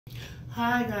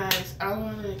Hi guys, I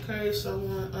want to encourage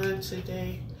someone on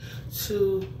today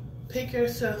to pick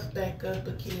yourself back up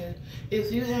again.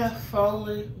 If you have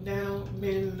fallen down,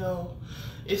 been low,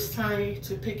 it's time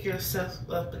to pick yourself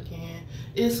up again.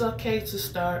 It's okay to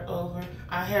start over.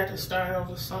 I had to start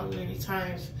over so many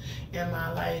times in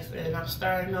my life, and I'm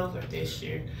starting over this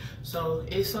year. So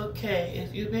it's okay.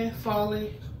 If you've been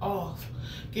falling off,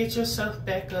 get yourself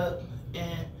back up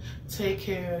and take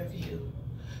care of you.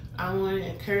 I want to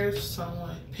encourage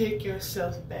someone, pick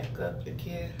yourself back up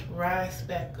again, rise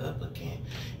back up again.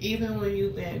 Even when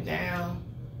you've been down,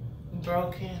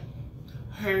 broken,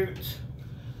 hurt,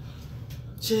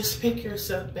 just pick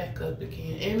yourself back up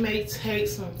again. It may take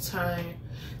some time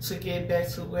to get back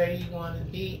to where you want to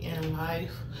be in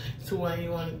life, to where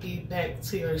you want to be back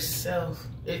to yourself.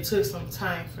 It took some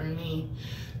time for me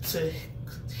to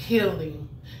healing,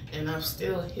 and I'm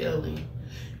still healing.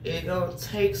 It's going to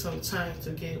take some time to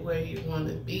get where you want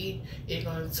to be. It's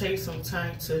going to take some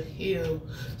time to heal.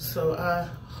 So I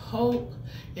hope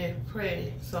and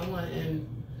pray someone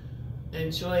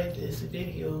enjoyed this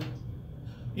video.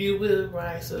 You will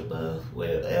rise above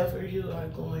whatever you are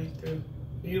going through.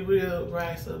 You will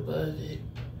rise above it.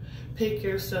 Pick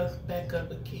yourself back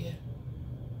up again.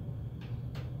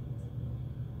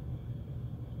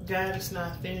 God is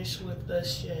not finished with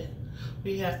us yet.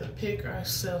 We have to pick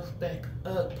ourselves back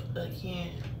up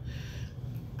again.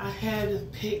 I had to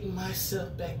pick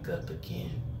myself back up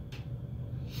again.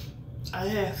 I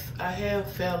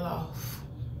have fell off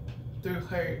through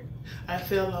hurt. I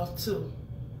fell off too.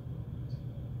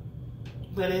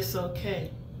 But it's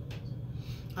okay.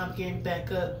 I'm getting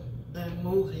back up and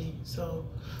moving. So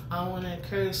I want to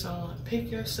encourage someone, pick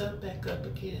yourself back up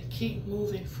again. Keep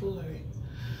moving forward.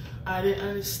 I didn't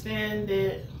understand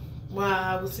that while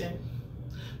I was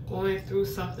going through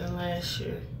something last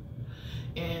year,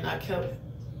 and I kept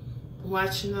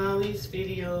watching all these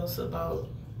videos about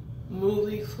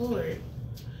moving forward,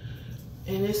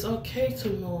 and it's okay to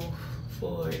move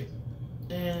forward,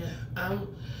 and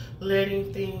I'm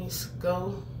letting things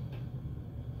go,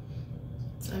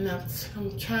 and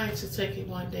I'm trying to take it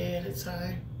one day at a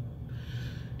time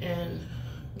and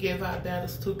give our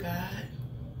battles to God,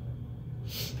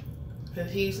 because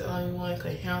He's the only one who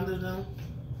can handle them.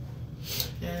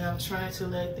 And I'm trying to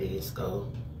let things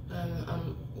go.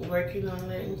 I'm working on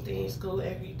letting things go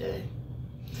every day.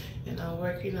 And I'm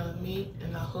working on me,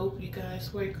 and I hope you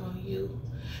guys work on you.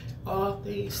 All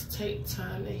things take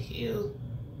time to heal.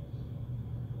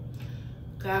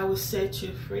 God will set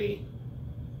you free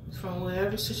from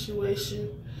whatever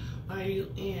situation are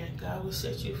you in. God will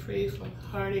set you free from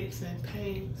heartaches and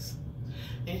pains,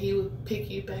 and He will pick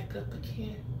you back up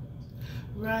again.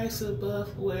 Rise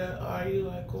above where you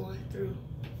are going through.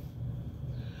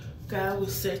 God will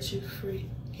set you free.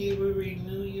 He will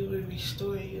renew you, will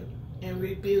restore you, and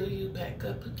rebuild you back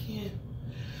up again.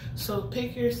 So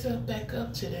pick yourself back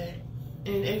up today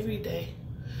and every day.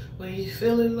 When you're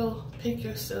feeling low, pick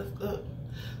yourself up.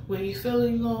 When you're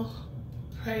feeling low,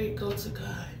 pray, go to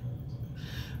God.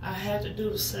 I had to do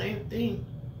the same thing.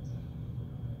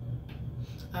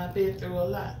 I've been through a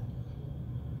lot.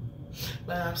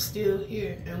 But I'm still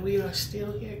here, and we are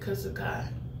still here because of God.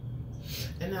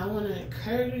 And I want to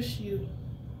encourage you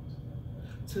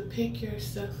to pick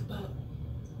yourself up.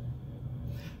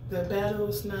 The battle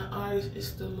is not ours,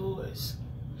 it's the Lord's.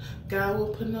 God will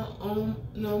put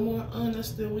no more on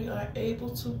us than we are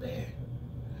able to bear.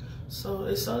 So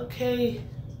it's okay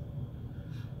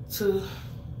to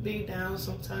be down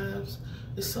sometimes.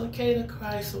 It's okay to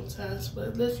cry sometimes,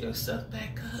 but lift yourself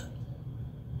back up.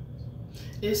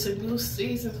 It's a new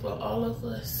season for all of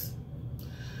us.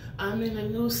 I'm in a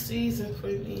new season for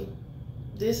me.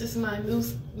 This is my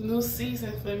new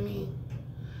season for me.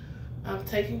 I'm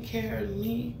taking care of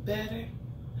me better.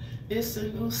 It's a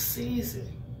new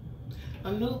season,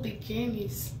 a new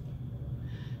beginnings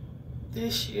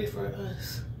this year for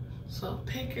us. So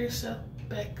pick yourself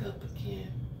back up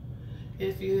again.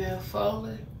 If you have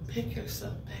fallen, pick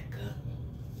yourself back up.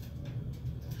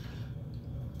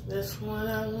 That's what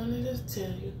I wanted to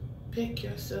tell you. Pick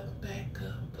yourself back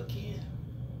up again.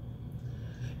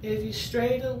 If you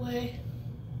strayed away,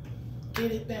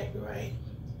 get it back right.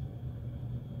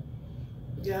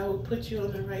 God will put you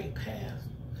on the right path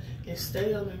and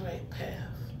stay on the right path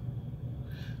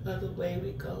of the way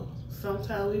we go.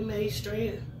 Sometimes we may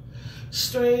stray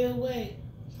away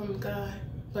from God,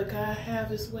 but God have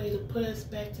His way to put us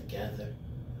back together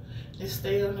and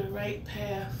stay on the right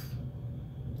path.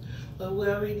 But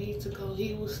where we need to go,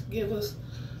 He will give us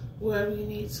where we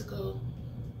need to go.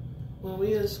 When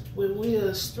we are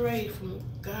astray from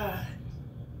God,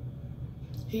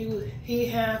 He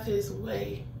have His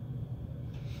way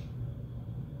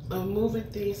of moving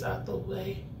things out the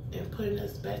way and putting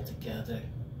us back together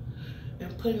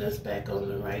and putting us back on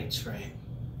the right track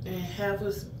and have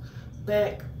us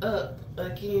back up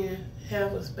again,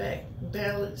 have us back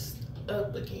balanced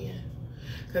up again.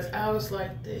 Because I was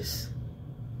like this,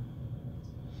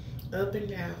 up and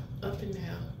down, up and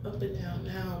down, up and down.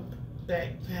 Now I'm back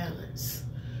balanced.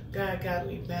 God got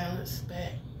me balanced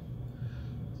back.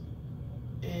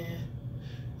 And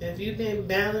if you've been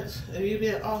balanced, if you've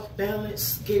been off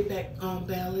balance, get back on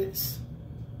balance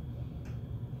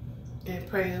and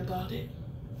pray about it.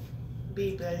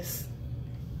 Be blessed.